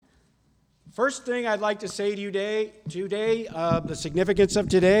First thing I'd like to say to you today, the significance of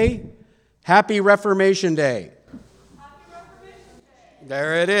today, Happy Reformation Day. Happy Reformation Day.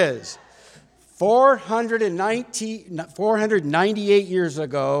 There it is. 498 years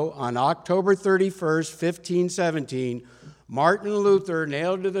ago, on October 31st, 1517, Martin Luther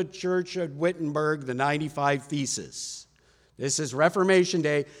nailed to the church of Wittenberg the 95 Theses. This is Reformation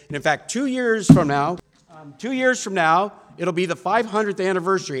Day, and in fact, 2 years from now, it'll be the 500th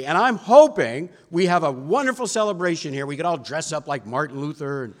anniversary, and I'm hoping we have a wonderful celebration here. We could all dress up like Martin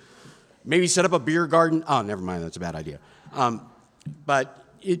Luther and maybe set up a beer garden. Oh, never mind, that's a bad idea. But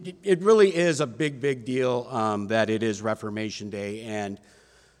it really is a big deal that it is Reformation Day, and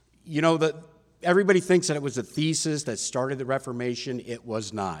you know that everybody thinks that it was a thesis that started the Reformation. It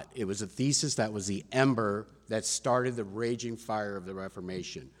was not. It was a thesis that was the ember that started the raging fire of the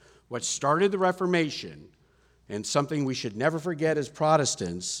Reformation. What started the Reformation, and something we should never forget as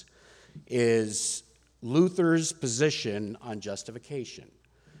Protestants, is Luther's position on justification.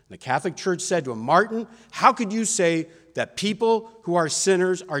 The Catholic Church said to him, Martin, how could you say that people who are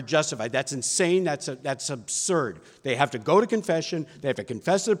sinners are justified? That's insane. That's absurd. They have to go to confession. They have to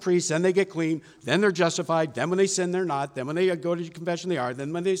confess to the priest. Then they get clean. Then they're justified. Then when they sin, they're not. Then when they go to confession, they are.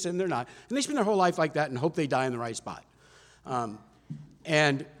 Then when they sin, they're not. And they spend their whole life like that and hope they die in the right spot.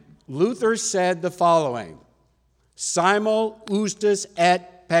 And Luther said the following, Simul justus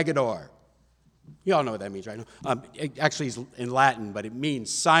et peccator. You all know what that means, right? Actually, it's in Latin, but it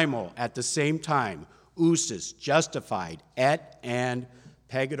means simul, at the same time, justus, justified, et and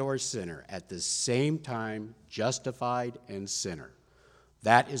peccator, sinner, at the same time, justified and sinner.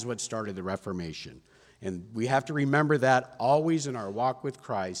 That is what started the Reformation. And we have to remember that always in our walk with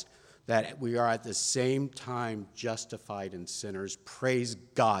Christ, that we are at the same time justified and sinners. Praise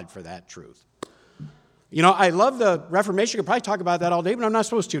God for that truth. You know, I love the Reformation. I could probably talk about that all day, but I'm not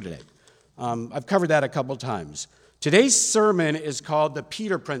supposed to today. I've covered that a couple times. Today's sermon is called the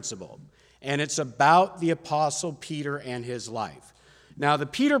Peter Principle, and it's about the Apostle Peter and his life. Now, the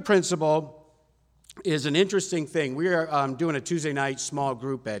Peter Principle is an interesting thing. We are doing a Tuesday night small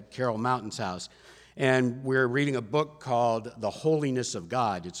group at Carol Mountain's house, and we're reading a book called The Holiness of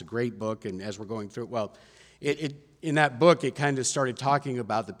God. It's a great book, and as we're going through it, in that book, it kind of started talking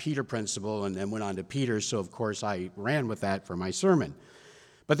about the Peter Principle and then went on to Peter, so of course I ran with that for my sermon.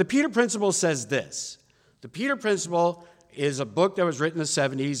 But the Peter Principle says this. The Peter Principle is a book that was written in the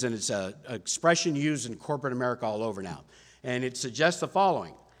 70s, and it's an expression used in corporate America all over now. And it suggests the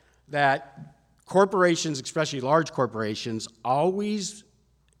following, that corporations, especially large corporations, always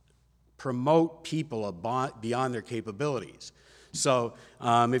promote people beyond their capabilities. So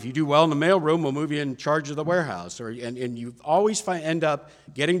if you do well in the mailroom, we'll move you in charge of the warehouse. And you always end up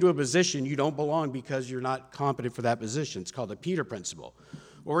getting to a position you don't belong because you're not competent for that position. It's called the Peter Principle.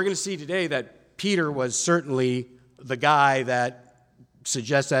 Well, we're going to see today that Peter was certainly the guy that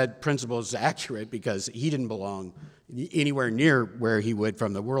suggests that principle is accurate because he didn't belong anywhere near where he would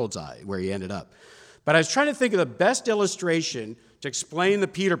from the world's eye, where he ended up. But I was trying to think of the best illustration to explain the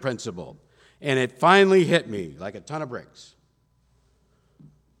Peter Principle, and it finally hit me like a ton of bricks.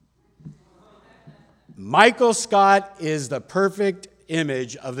 Michael Scott is the perfect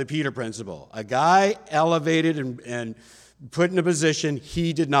image of the Peter Principle, a guy elevated and put in a position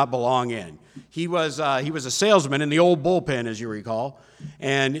he did not belong in. He was a salesman in the old bullpen, as you recall,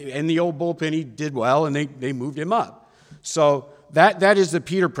 and in the old bullpen he did well, and they moved him up. So that is the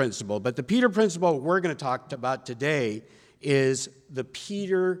Peter Principle. But the Peter Principle we're going to talk about today is the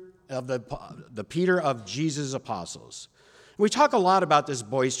Peter of Jesus' apostles. We talk a lot about this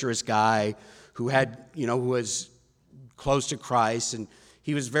boisterous guy who was close to Christ, and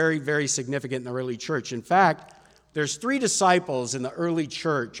he was very, very significant in the early church. In fact, there's 3 disciples in the early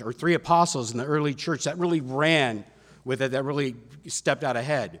church, or 3 apostles in the early church that really ran with it, that really stepped out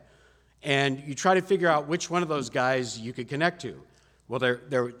ahead. And you try to figure out which one of those guys you could connect to. Well,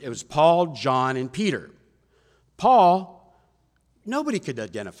 it was Paul, John, and Peter. Paul, nobody could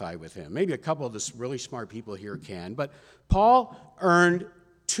identify with him. Maybe a couple of the really smart people here can. But Paul earned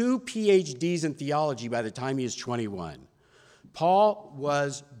 2 PhDs in theology by the time he was 21. Paul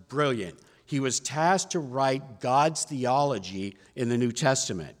was brilliant. He was tasked to write God's theology in the New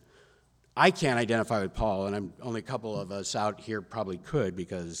Testament. I can't identify with Paul, and only a couple of us out here probably could,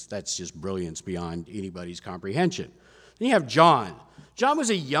 because that's just brilliance beyond anybody's comprehension. Then you have John. John was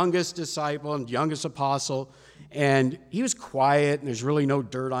the youngest disciple and youngest apostle, and he was quiet, and there's really no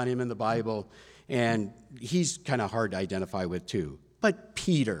dirt on him in the Bible, and he's kind of hard to identify with too. But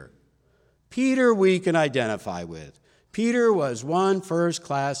Peter we can identify with. Peter was one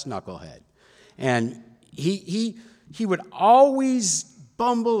first-class knucklehead. And he would always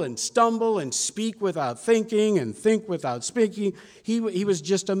bumble and stumble and speak without thinking and think without speaking. He was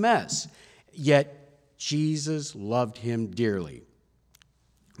just a mess. Yet Jesus loved him dearly.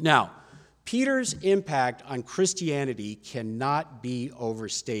 Now, Peter's impact on Christianity cannot be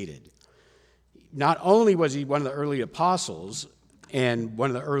overstated. Not only was he one of the early apostles and one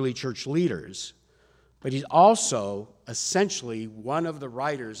of the early church leaders, but he's also essentially one of the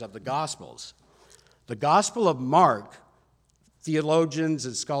writers of the Gospels. The Gospel of Mark, theologians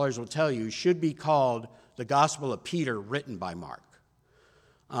and scholars will tell you, should be called the Gospel of Peter written by Mark.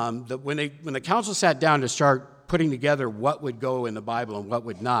 When the council sat down to start putting together what would go in the Bible and what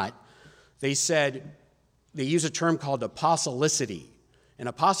would not, they used a term called apostolicity. And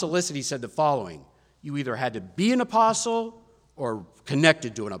apostolicity said the following: you either had to be an apostle or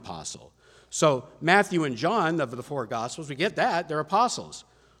connected to an apostle. So Matthew and John, of the four Gospels, we get that, they're apostles.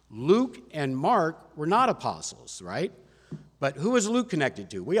 Luke and Mark were not apostles, right? But who was Luke connected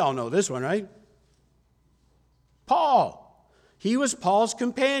to? We all know this one, right? Paul. He was Paul's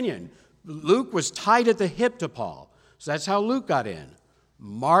companion. Luke was tied at the hip to Paul. So that's how Luke got in.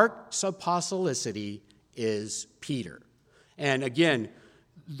 Mark's apostolicity is Peter. And again,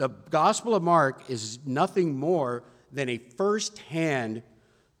 the Gospel of Mark is nothing more than a first-hand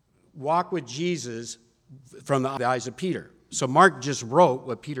walk with Jesus from the eyes of Peter. So Mark just wrote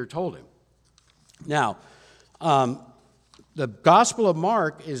what Peter told him. Now, the Gospel of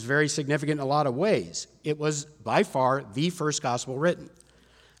Mark is very significant in a lot of ways. It was by far the first gospel written.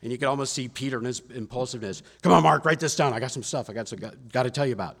 And you can almost see Peter and his impulsiveness. Come on, Mark, write this down. I got some stuff I got to tell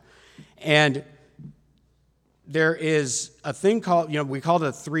you about. And there is a thing called, we call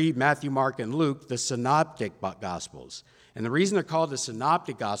the three, Matthew, Mark, and Luke, the synoptic gospels. And the reason they're called the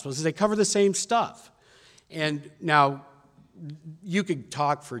synoptic gospels is they cover the same stuff. And now, you could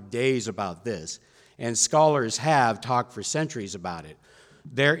talk for days about this, and scholars have talked for centuries about it.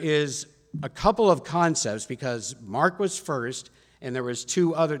 There is a couple of concepts, because Mark was first, and there was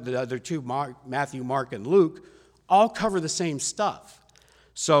the other two, Matthew, Mark, and Luke, all cover the same stuff.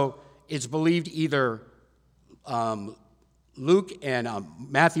 So it's believed either Luke and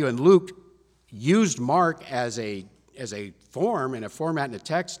Matthew and Luke used Mark as a form and a format in the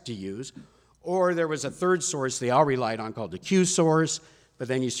text to use, or there was a third source they all relied on called the Q source, but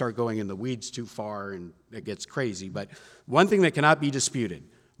then you start going in the weeds too far and it gets crazy. But one thing that cannot be disputed,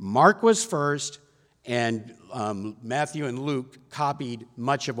 Mark was first, and Matthew and Luke copied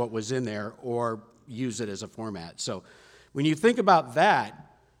much of what was in there or used it as a format. So when you think about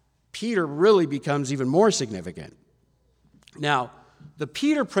that, Peter really becomes even more significant. Now, the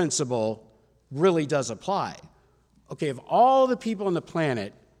Peter principle really does apply. Okay, of all the people on the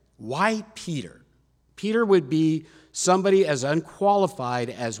planet, why Peter? Peter would be somebody as unqualified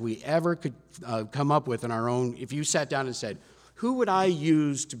as we ever could come up with in our own. If you sat down and said, who would I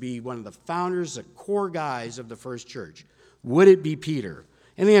use to be one of the founders, the core guys of the first church? Would it be Peter?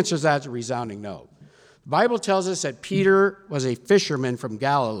 And the answer is that's a resounding no. The Bible tells us that Peter was a fisherman from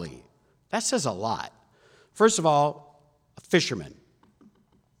Galilee. That says a lot. First of all, a fisherman.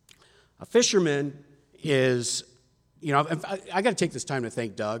 A fisherman is, I got to take this time to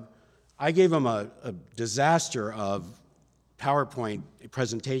thank Doug. I gave him a disaster of PowerPoint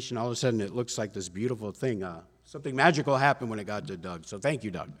presentation. All of a sudden, it looks like this beautiful thing. Something magical happened when it got to Doug, so thank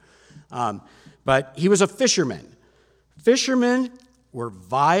you, Doug. But he was a fisherman. Fishermen were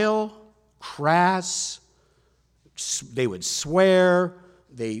vile, crass, they would swear,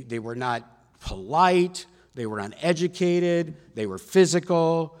 they were not polite, they were uneducated, they were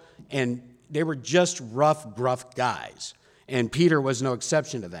physical, and they were just rough, gruff guys. And Peter was no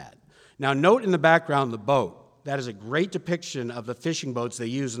exception to that. Now, note in the background the boat. That is a great depiction of the fishing boats they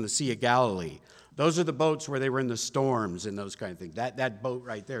use in the Sea of Galilee. Those are the boats where they were in the storms and those kind of things. That boat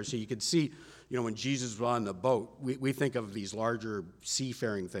right there. So you could see, when Jesus was on the boat, we think of these larger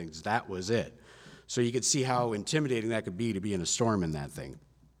seafaring things. That was it. So you could see how intimidating that could be to be in a storm in that thing.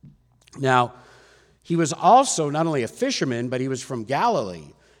 Now, he was also not only a fisherman, but he was from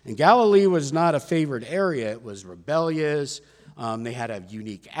Galilee. And Galilee was not a favored area. It was rebellious. They had a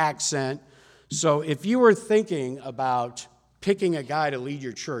unique accent. So if you were thinking about picking a guy to lead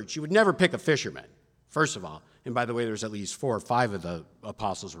your church, you would never pick a fisherman, first of all. And by the way, there's at least 4 or 5 of the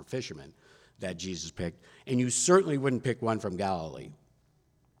apostles were fishermen that Jesus picked. And you certainly wouldn't pick one from Galilee.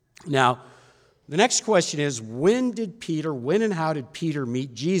 Now, the next question is, when and how did Peter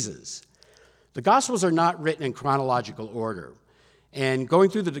meet Jesus? The Gospels are not written in chronological order. And going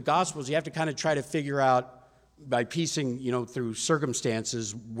through the Gospels, you have to kind of try to figure out by piecing, through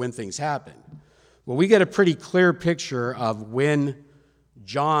circumstances when things happen. Well, we get a pretty clear picture of when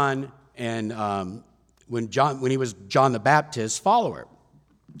John and when he was John the Baptist's follower.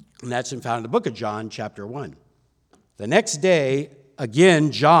 And that's found in the book of John, chapter 1. The next day,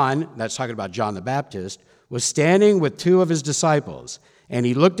 again, John, that's talking about John the Baptist, was standing with two of his disciples. And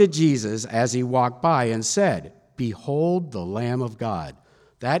he looked at Jesus as he walked by and said, "Behold the Lamb of God."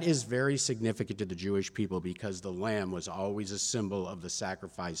 That is very significant to the Jewish people because the lamb was always a symbol of the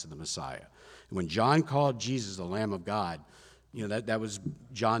sacrifice of the Messiah. And when John called Jesus the Lamb of God, that was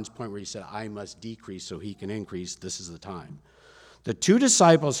John's point where he said, "I must decrease so he can increase. This is the time." The two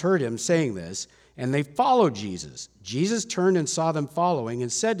disciples heard him saying this, and they followed Jesus. Jesus turned and saw them following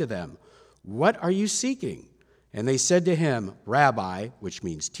and said to them, "What are you seeking?" And they said to him, "Rabbi," which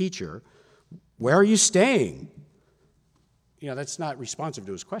means teacher, "where are you staying?" That's not responsive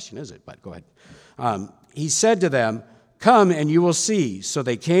to his question, is it? But go ahead. He said to them, "Come and you will see." So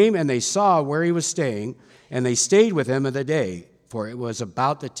they came and they saw where he was staying, and they stayed with him of the day, for it was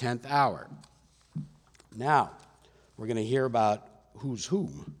about the 10th hour. Now, we're going to hear about who's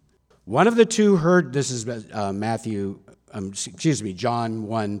whom. One of the two heard, this is John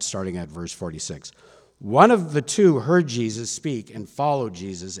 1, starting at verse 46. One of the two heard Jesus speak and followed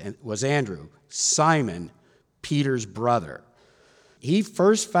Jesus, and was Andrew, Simon, Peter's brother. He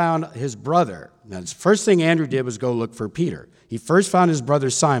first found his brother. Now, the first thing Andrew did was go look for Peter. He first found his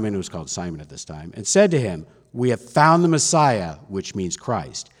brother Simon, who was called Simon at this time, and said to him, "We have found the Messiah," which means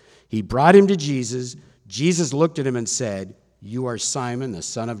Christ. He brought him to Jesus. Jesus looked at him and said, "You are Simon, the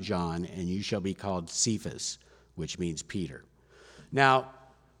son of John, and you shall be called Cephas," which means Peter. Now,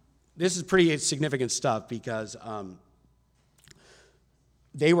 this is pretty significant stuff because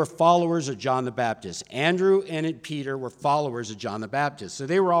they were followers of John the Baptist. Andrew and Peter were followers of John the Baptist. So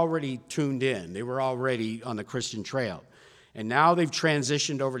they were already tuned in. They were already on the Christian trail. And now they've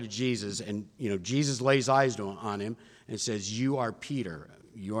transitioned over to Jesus. And, Jesus lays eyes on him and says, "You are Peter.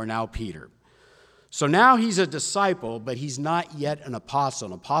 You are now Peter." So now he's a disciple, but he's not yet an apostle.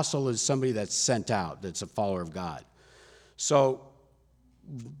 An apostle is somebody that's sent out, that's a follower of God. So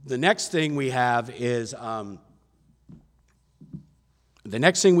the next thing we have is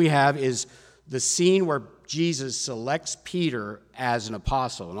the scene where Jesus selects Peter as an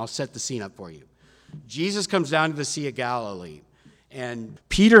apostle, and I'll set the scene up for you. Jesus comes down to the Sea of Galilee, and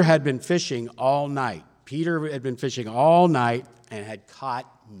Peter had been fishing all night. Peter had been fishing all night and had caught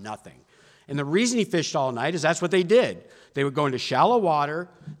nothing. And the reason he fished all night is that's what they did. They would go into shallow water,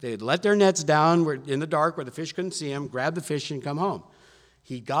 they'd let their nets down in the dark where the fish couldn't see them, grab the fish and come home.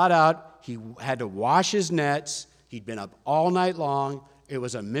 He got out, he had to wash his nets, he'd been up all night long. It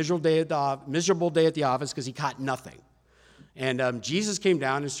was a miserable day at the office because he caught nothing. And Jesus came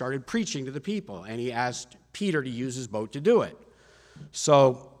down and started preaching to the people, and he asked Peter to use his boat to do it.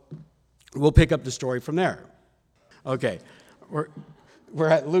 So we'll pick up the story from there. Okay, we're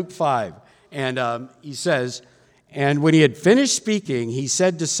at Luke 5, and he says, "And when he had finished speaking, he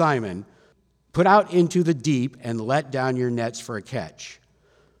said to Simon, 'Put out into the deep and let down your nets for a catch.'"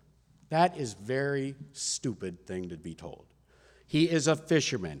 That is a very stupid thing to be told. He is a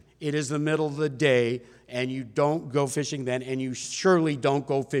fisherman. It is the middle of the day, and you don't go fishing then, and you surely don't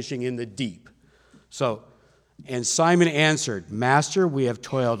go fishing in the deep. And Simon answered, "Master, we have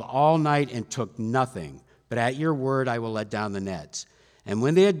toiled all night and took nothing, but at your word I will let down the nets." And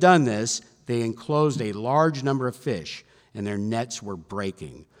when they had done this, they enclosed a large number of fish, and their nets were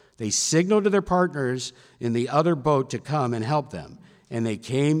breaking. They signaled to their partners in the other boat to come and help them, and they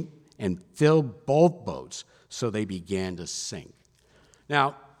came and filled both boats, so they began to sink.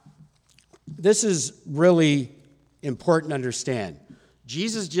 Now, this is really important to understand.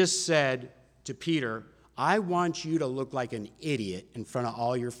 Jesus just said to Peter, "I want you to look like an idiot in front of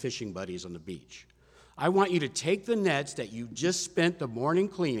all your fishing buddies on the beach. I want you to take the nets that you just spent the morning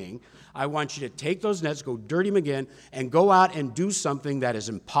cleaning. I want you to take those nets, go dirty them again, and go out and do something that is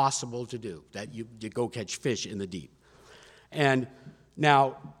impossible to do, that you go catch fish in the deep." And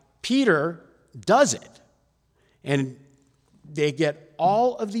now Peter does it. And they get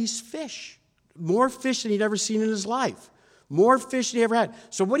all of these fish, more fish than he'd ever seen in his life, more fish than he ever had.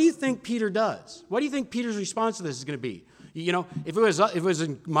 So what do you think Peter does? What do you think Peter's response to this is going to be? If it was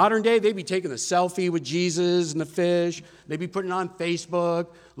in modern day, they'd be taking a selfie with Jesus and the fish. They'd be putting it on Facebook.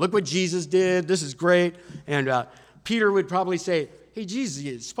 Look what Jesus did. This is great. And Peter would probably say, "Hey,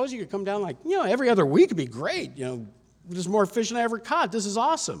 Jesus, suppose you could come down every other week would be great. There's more fish than I ever caught. This is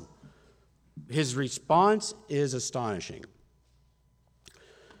awesome." His response is astonishing.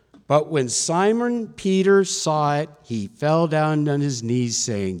 But when Simon Peter saw it, he fell down on his knees,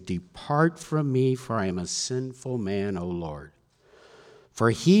 saying, "Depart from me, for I am a sinful man, O Lord."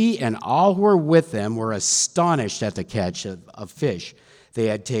 For he and all who were with them were astonished at the catch of fish they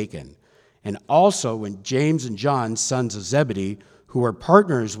had taken. And also when James and John, sons of Zebedee, who were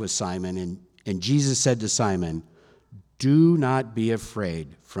partners with Simon, and Jesus said to Simon, "Do not be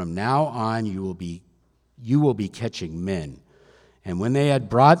afraid. From now on you will be catching men." And when they had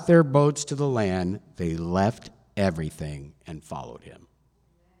brought their boats to the land, they left everything and followed him.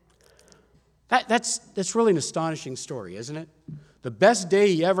 That's really an astonishing story, isn't it? The best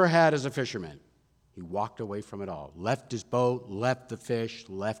day he ever had as a fisherman. He walked away from it all, left his boat, left the fish,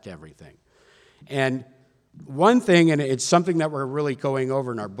 left everything. And one thing, and it's something that we're really going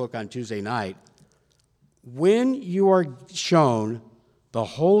over in our book on Tuesday night, when you are shown the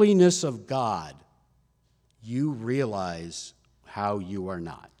holiness of God, you realize how you are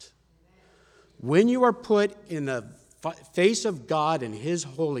not. When you are put in the face of God and his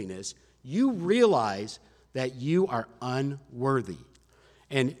holiness, you realize that you are unworthy.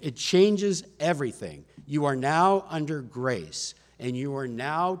 And it changes everything. You are now under grace, and you are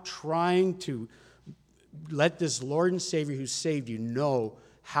now trying to let this Lord and Savior who saved you know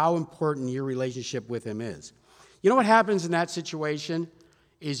how important your relationship with him is. You know what happens in that situation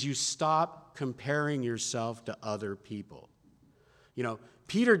is you stop comparing yourself to other people. You know,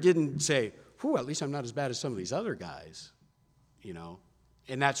 Peter didn't say, "Whew, at least I'm not as bad as some of these other guys," you know,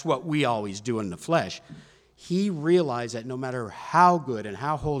 and that's what we always do in the flesh. He realized that no matter how good and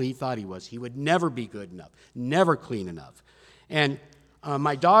how holy he thought he was, he would never be good enough, never clean enough. And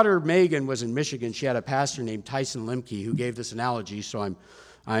my daughter Megan was in Michigan. She had a pastor named Tyson Lemke who gave this analogy, so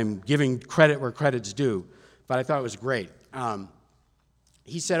I'm giving credit where credit's due, but I thought it was great.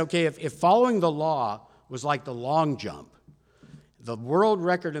 He said, okay, if following the law was like the long jump, the world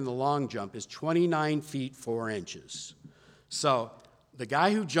record in the long jump is 29 feet 4 inches. So the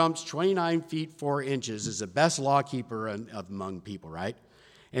guy who jumps 29 feet 4 inches is the best law keeper among people, right?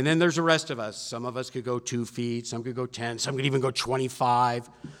 And then there's the rest of us. Some of us could go 2 feet, some could go 10, some could even go 25,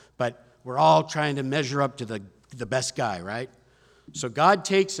 but we're all trying to measure up to the best guy, right? So God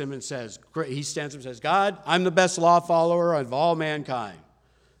takes him and says, he stands up and says, "God, I'm the best law follower of all mankind."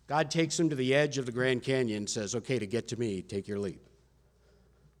 God takes him to the edge of the Grand Canyon and says, "Okay, to get to me, take your leap."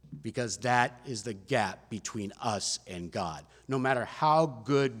 Because that is the gap between us and God. No matter how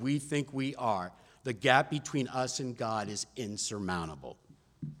good we think we are, the gap between us and God is insurmountable.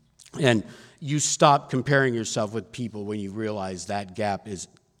 And you stop comparing yourself with people when you realize that gap is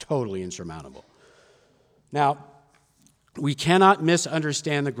totally insurmountable. Now, we cannot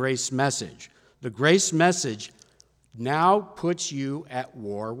misunderstand the grace message. The grace message now puts you at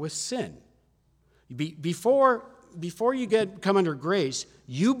war with sin. Before you come under grace,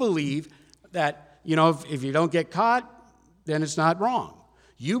 you believe that, if you don't get caught, then it's not wrong.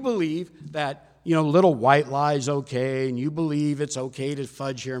 You believe that, little white lie's okay, and you believe it's okay to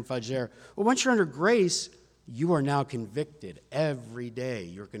fudge here and fudge there. Well, once you're under grace, you are now convicted every day.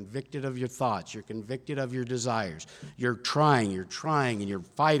 You're convicted of your thoughts. You're convicted of your desires. You're trying, and you're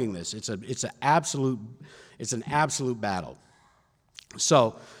fighting this. It's an absolute battle.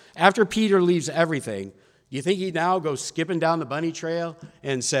 So after Peter leaves everything, do you think he now goes skipping down the bunny trail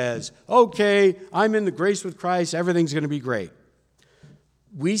and says, "Okay, I'm in the grace with Christ, everything's going to be great"?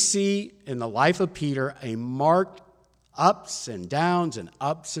 We see in the life of Peter a marked ups and downs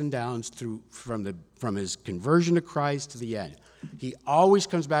from his conversion to Christ to the end. He always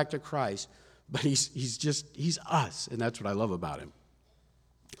comes back to Christ, but he's us, and that's what I love about him.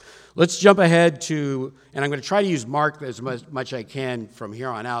 Let's jump ahead to, and I'm going to try to use Mark as much I can from here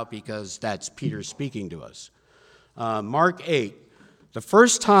on out because that's Peter speaking to us. Mark 8, the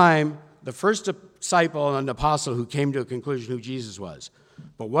first disciple and apostle who came to a conclusion who Jesus was.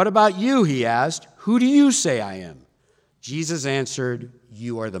 "But what about you?" he asked. "Who do you say I am?" Jesus answered,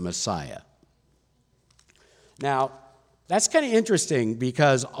 "You are the Messiah." Now, that's kind of interesting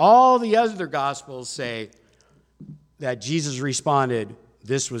because all the other Gospels say that Jesus responded,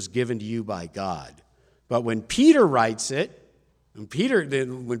 "This was given to you by God." But when Peter writes it, when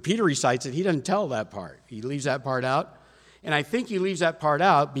Peter recites it, he doesn't tell that part. He leaves that part out. And I think he leaves that part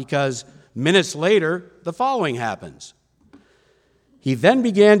out because minutes later, the following happens. He then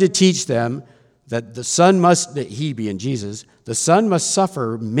began to teach them that he being Jesus, the Son must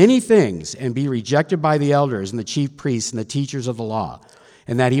suffer many things and be rejected by the elders and the chief priests and the teachers of the law,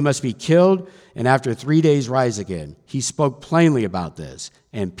 and that he must be killed and after 3 days rise again. He spoke plainly about this,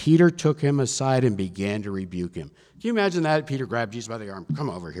 and Peter took him aside and began to rebuke him. Can you imagine that? Peter grabbed Jesus by the arm, "Come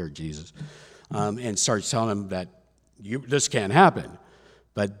over here, Jesus," and starts telling him that this can't happen.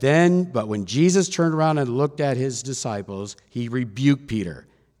 But when Jesus turned around and looked at his disciples, he rebuked Peter.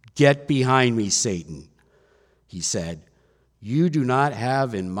 "Get behind me, Satan," he said. "You do not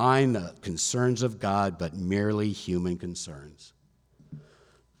have in mind the concerns of God, but merely human concerns."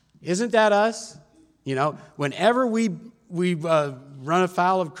 Isn't that us? Whenever we we've run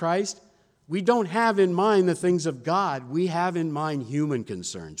afoul of Christ, we don't have in mind the things of God. We have in mind human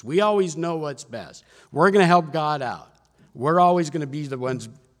concerns. We always know what's best. We're going to help God out. We're always going to be the ones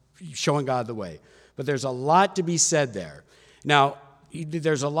showing God the way. But there's a lot to be said there. Now,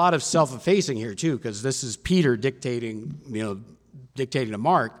 there's a lot of self-effacing here too, because this is Peter dictating to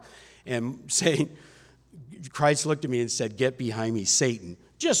Mark and saying, Christ looked at me and said, "Get behind me, Satan,"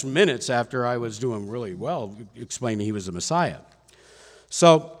 just minutes after I was doing really well, explaining he was the Messiah.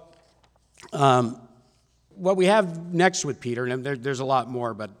 So, what we have next with Peter, and there's a lot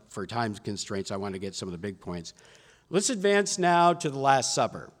more, but for time constraints, I want to get some of the big points. Let's advance now to the Last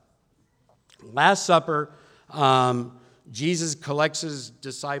Supper. Last Supper, Jesus collects his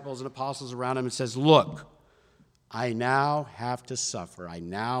disciples and apostles around him and says, "Look, I now have to suffer. I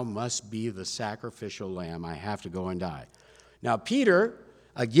now must be the sacrificial lamb. I have to go and die." Now, Peter,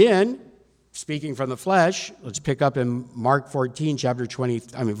 again, speaking from the flesh, let's pick up in Mark 14,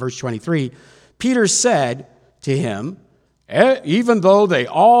 verse 23. Peter said to him, "Even though they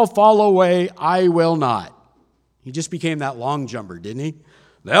all fall away, I will not." He just became that long jumper, didn't he?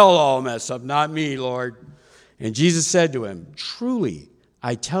 "They'll all mess up, not me, Lord." And Jesus said to him, "Truly,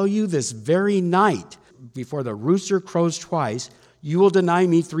 I tell you, this very night, before the rooster crows twice, you will deny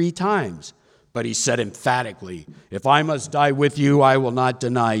me 3 times. But he said emphatically, "If I must die with you, I will not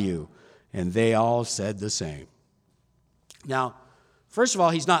deny you." And they all said the same. Now, first of all,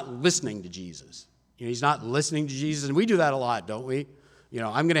 he's not listening to Jesus. He's not listening to Jesus, and we do that a lot, don't we?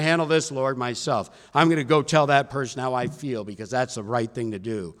 I'm going to handle this, Lord, myself. I'm going to go tell that person how I feel because that's the right thing to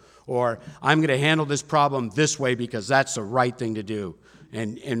do. Or I'm going to handle this problem this way because that's the right thing to do.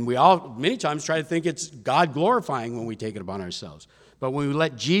 And we all many times try to think it's God glorifying when we take it upon ourselves. But when we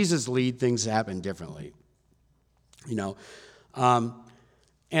let Jesus lead, things happen differently. And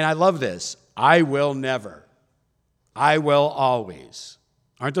I love this. I will never. I will always.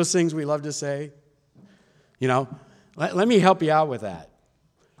 Aren't those things we love to say? Let me help you out with that.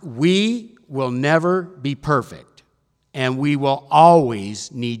 We will never be perfect, and we will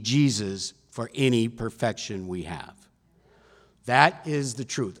always need Jesus for any perfection we have. That is the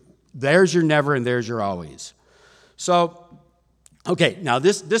truth. There's your never and there's your always. So, okay, now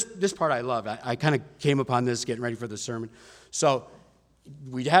this part I love. I kind of came upon this getting ready for the sermon. So,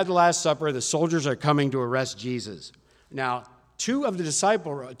 we had the Last Supper. The soldiers are coming to arrest Jesus. Now, two of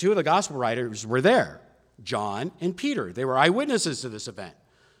the gospel writers were there, John and Peter. They were eyewitnesses to this event.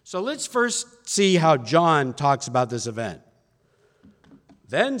 So let's first see how John talks about this event.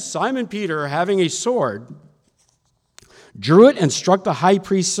 "Then Simon Peter, having a sword, drew it and struck the high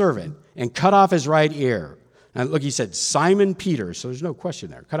priest's servant and cut off his right ear." And look, he said, Simon Peter, so there's no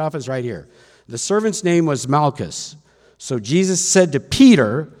question there. Cut off his right ear. The servant's name was Malchus. So Jesus said to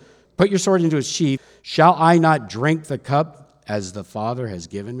Peter, "Put your sword into its sheath. Shall I not drink the cup as the Father has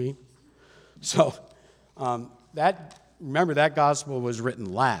given me?" So remember, that gospel was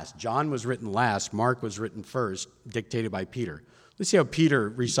written last. John was written last. Mark was written first, dictated by Peter. Let's see how Peter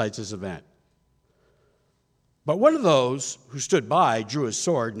recites this event. "But one of those who stood by drew his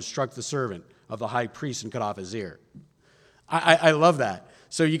sword and struck the servant of the high priest and cut off his ear." I love that.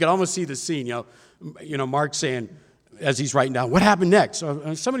 So you can almost see the scene. Mark saying, as he's writing down, what happened next?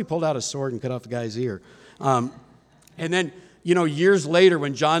 So somebody pulled out a sword and cut off the guy's ear. And then, years later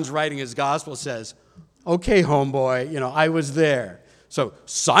when John's writing his gospel says, "Okay, homeboy, I was there." So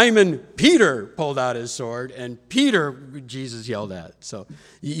Simon Peter pulled out his sword, and Peter, Jesus yelled at. So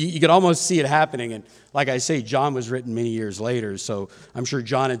you could almost see it happening. And like I say, John was written many years later, so I'm sure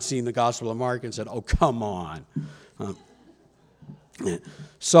John had seen the Gospel of Mark and said, "Oh, come on."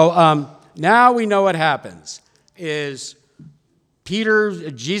 So now we know what happens is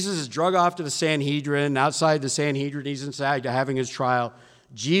Jesus is drug off to the Sanhedrin. Outside the Sanhedrin, he's inside having his trial.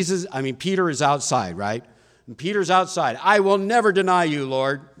 Peter is outside, right? And Peter's outside. "I will never deny you,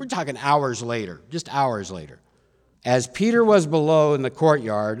 Lord." We're talking hours later, just hours later. As Peter was below in the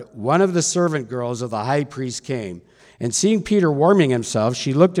courtyard, one of the servant girls of the high priest came, and seeing Peter warming himself,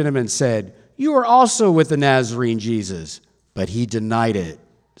 she looked at him and said, "You are also with the Nazarene Jesus." But he denied it,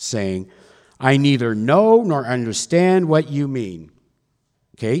 saying, "I neither know nor understand what you mean."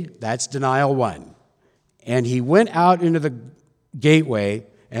 Okay, that's denial 1. And he went out into the gateway,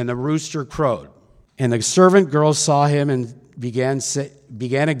 and the rooster crowed. And the servant girl saw him and began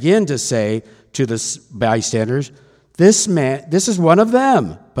again to say to the bystanders, "This is one of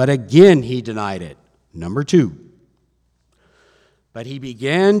them." But again he denied it. Number 2. But he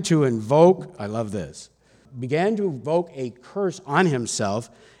began to invoke a curse on himself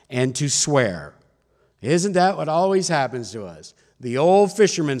and to swear. Isn't that what always happens to us? The old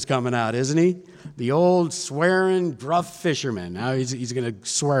fisherman's coming out, isn't he? The old swearing, gruff fisherman. Now he's going to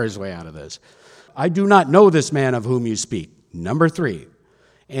swear his way out of this. I do not know this man of whom you speak. Number 3.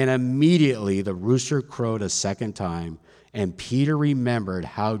 And immediately the rooster crowed a second time, and Peter remembered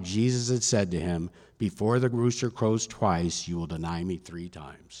how Jesus had said to him, before the rooster crows twice, you will deny me 3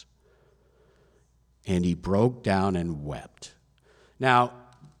 times. And he broke down and wept. Now,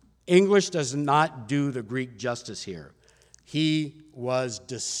 English does not do the Greek justice here. He was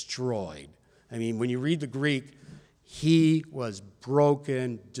destroyed. I mean, when you read the Greek, he was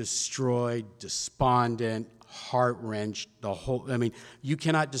broken, destroyed, despondent, heart-wrenched, you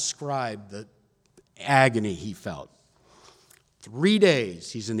cannot describe the agony he felt. 3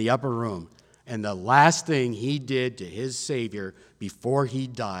 days he's in the upper room, and the last thing he did to his Savior before he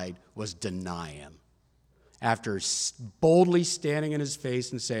died was deny him. After boldly standing in his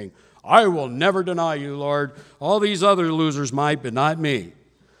face and saying, I will never deny you, Lord. All these other losers might, but not me.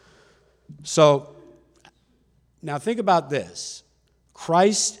 So, now think about this.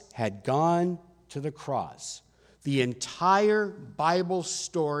 Christ had gone to the cross. The entire Bible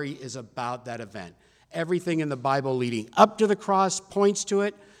story is about that event. Everything in the Bible leading up to the cross points to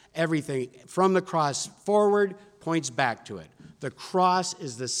it. Everything from the cross forward points back to it. The cross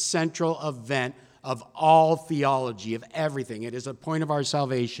is the central event of all theology, of everything. It is a point of our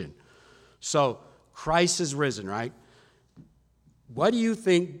salvation. So, Christ is risen, right? What do you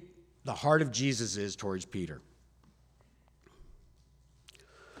think the heart of Jesus is towards Peter?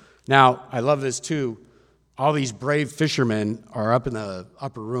 Now, I love this too. All these brave fishermen are up in the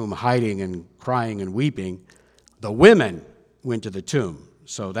upper room hiding and crying and weeping. The women went to the tomb.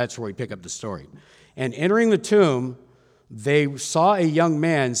 So that's where we pick up the story. And entering the tomb, they saw a young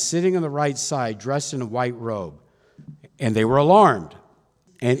man sitting on the right side, dressed in a white robe. And they were alarmed.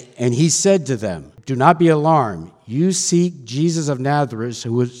 And he said to them, do not be alarmed. You seek Jesus of Nazareth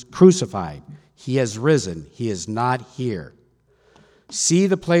who was crucified. He has risen. He is not here. See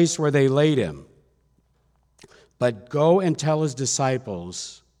the place where they laid him. But go and tell his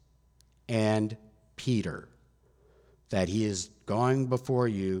disciples and Peter that he is going before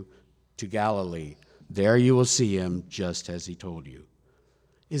you to Galilee. There you will see him just as he told you.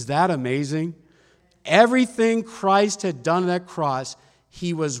 Is that amazing? Everything Christ had done on that cross,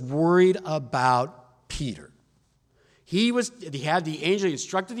 he was worried about Peter. He had the angel, he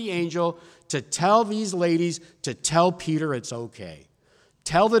instructed the angel to tell these ladies to tell Peter it's okay.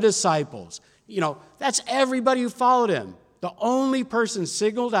 Tell the disciples. That's everybody who followed him. The only person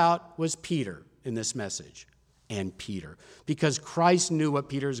signaled out was Peter in this message. And Peter. Because Christ knew what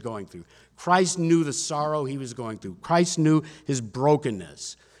Peter was going through. Christ knew the sorrow he was going through. Christ knew his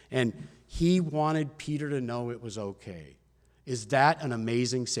brokenness. And he wanted Peter to know it was okay. Is that an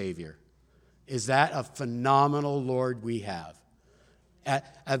amazing Savior? Is that a phenomenal Lord we have?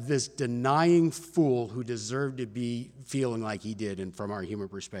 Of this denying fool who deserved to be feeling like he did, and from our human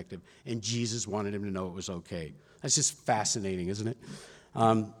perspective, and Jesus wanted him to know it was okay. That's just fascinating, isn't it?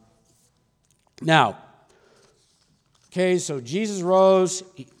 Now, okay, so Jesus rose.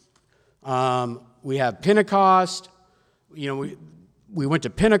 We have Pentecost. We went to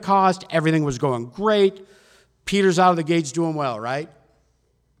Pentecost. Everything was going great. Peter's out of the gates doing well, right?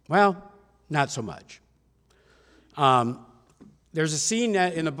 Well, not so much. There's a scene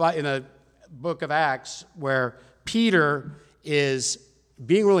in the book of Acts where Peter is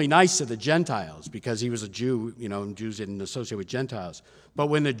being really nice to the Gentiles because he was a Jew, and Jews didn't associate with Gentiles. But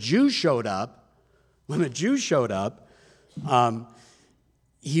when the Jews showed up,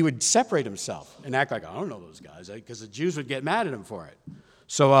 he would separate himself and act like, I don't know those guys, because the Jews would get mad at him for it.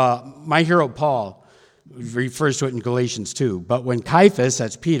 So my hero Paul refers to it in Galatians 2. But when Caiaphas,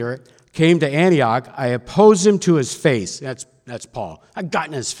 that's Peter, came to Antioch, I opposed him to his face. That's Paul. I got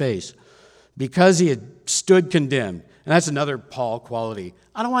in his face because he had stood condemned. And that's another Paul quality.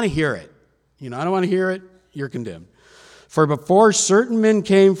 I don't want to hear it. I don't want to hear it. You're condemned. For before certain men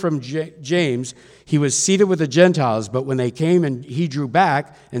came from James, he was seated with the Gentiles. But when they came, and he drew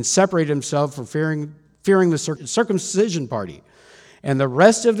back and separated himself for fearing the circumcision party. And the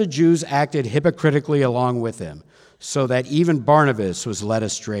rest of the Jews acted hypocritically along with him, so that even Barnabas was led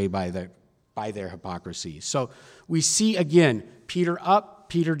astray by their hypocrisy. So we see again, Peter up,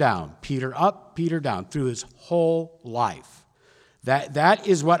 Peter down, Peter up, Peter down through his whole life. That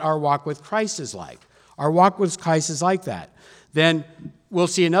is what our walk with Christ is like. Our walk with Christ is like that. Then we'll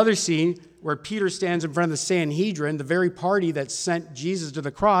see another scene where Peter stands in front of the Sanhedrin, the very party that sent Jesus to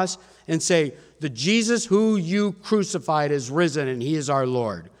the cross, and say, the Jesus who you crucified is risen, and he is our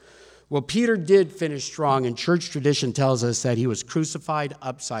Lord. Well, Peter did finish strong, and church tradition tells us that he was crucified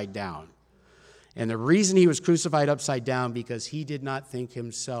upside down. And the reason he was crucified upside down, because he did not think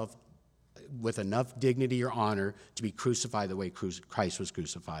himself with enough dignity or honor to be crucified the way Christ was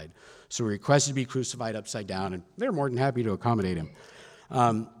crucified. So he requested to be crucified upside down, and they're more than happy to accommodate him.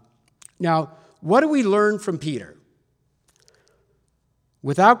 Now, what do we learn from Peter?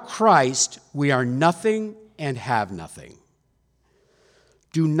 Without Christ, we are nothing and have nothing.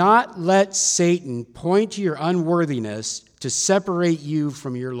 Do not let Satan point to your unworthiness to separate you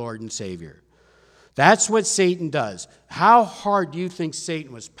from your Lord and Savior. That's what Satan does. How hard do you think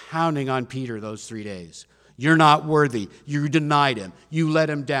Satan was pounding on Peter those 3 days? You're not worthy. You denied him. You let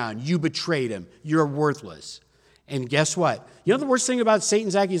him down. You betrayed him. You're worthless. And guess what? You know the worst thing about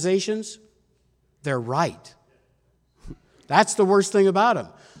Satan's accusations? They're right. That's the worst thing about him.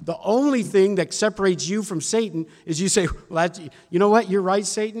 The only thing that separates you from Satan is you say, well, you know what? You're right,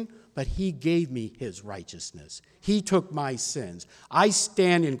 Satan, but he gave me his righteousness. He took my sins. I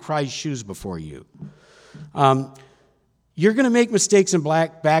stand in Christ's shoes before you. You're going to make mistakes and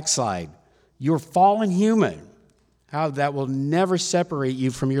backslide. You're fallen human. How that will never separate you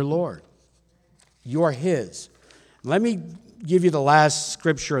from your Lord. You're his. Let me give you the last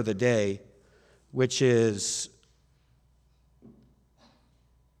scripture of the day, which is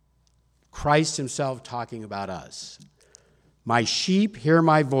Christ himself talking about us. My sheep hear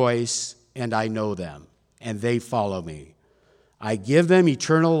my voice, and I know them, and they follow me. I give them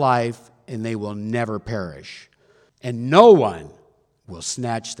eternal life, and they will never perish, and no one will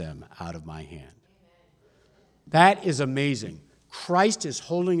snatch them out of my hand. That is amazing. Christ is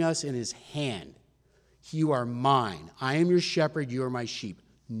holding us in his hand. You are mine. I am your shepherd. You are my sheep.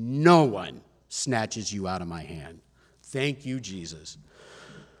 No one snatches you out of my hand. Thank you, Jesus.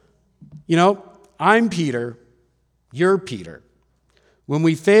 You know, I'm Peter. You're Peter. When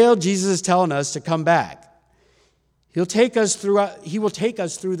we fail, Jesus is telling us to come back. He will take us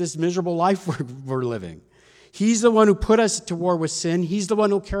through this miserable life we're living. He's the one who put us to war with sin. He's the one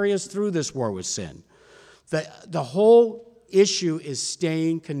who will carry us through this war with sin. The whole issue is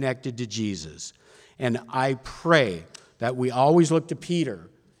staying connected to Jesus. And I pray that we always look to Peter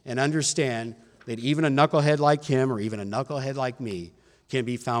and understand that even a knucklehead like him or even a knucklehead like me can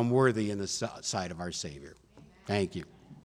be found worthy in the sight of our Savior. Thank you.